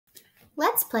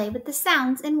Let's play with the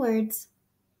sounds and words.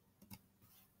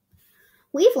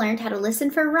 We've learned how to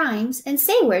listen for rhymes and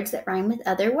say words that rhyme with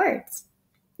other words.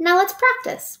 Now let's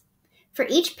practice. For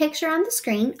each picture on the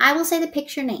screen, I will say the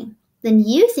picture name. Then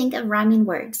you think of rhyming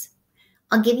words.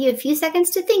 I'll give you a few seconds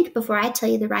to think before I tell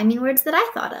you the rhyming words that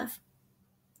I thought of.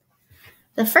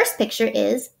 The first picture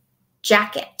is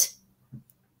jacket.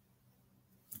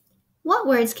 What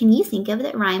words can you think of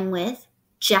that rhyme with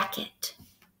jacket?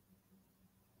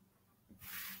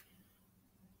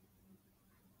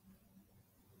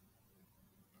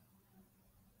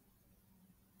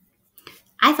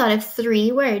 I thought of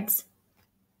 3 words: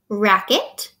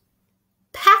 racket,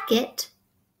 packet,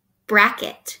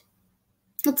 bracket.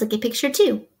 Let's look at picture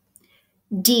 2.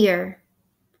 Deer.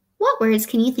 What words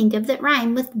can you think of that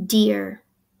rhyme with deer?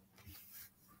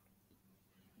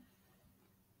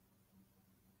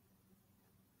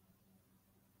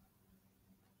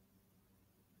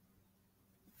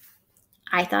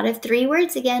 I thought of 3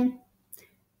 words again: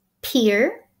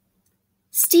 peer,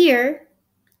 steer,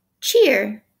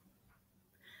 cheer.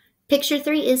 Picture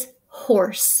 3 is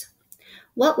horse.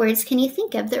 What words can you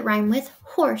think of that rhyme with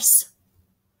horse?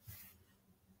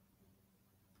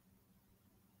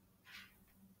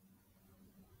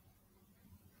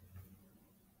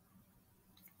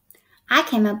 I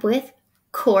came up with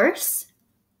course,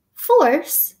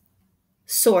 force,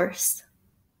 source.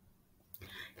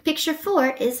 Picture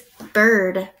 4 is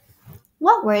bird.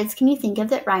 What words can you think of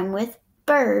that rhyme with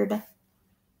bird?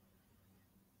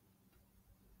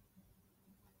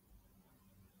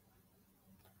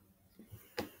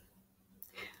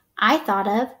 I thought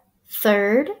of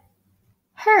third,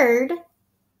 heard,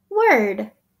 word.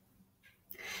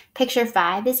 Picture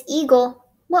 5 is eagle.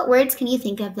 What words can you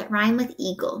think of that rhyme with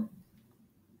eagle?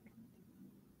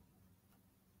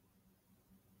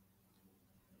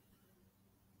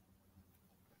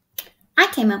 I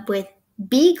came up with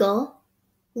beagle,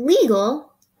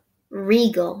 legal,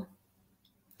 regal.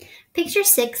 Picture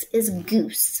 6 is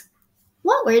goose.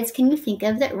 What words can you think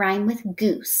of that rhyme with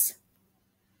goose?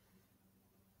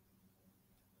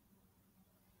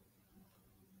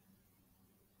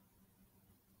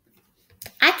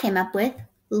 I came up with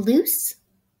loose,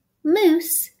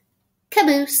 moose,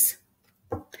 caboose.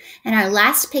 And our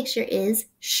last picture is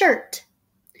shirt.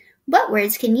 What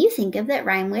words can you think of that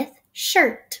rhyme with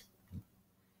shirt?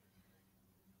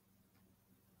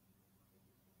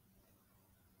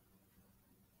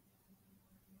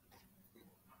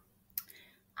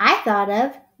 I thought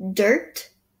of dirt,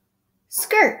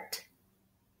 skirt.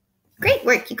 Great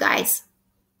work, you guys.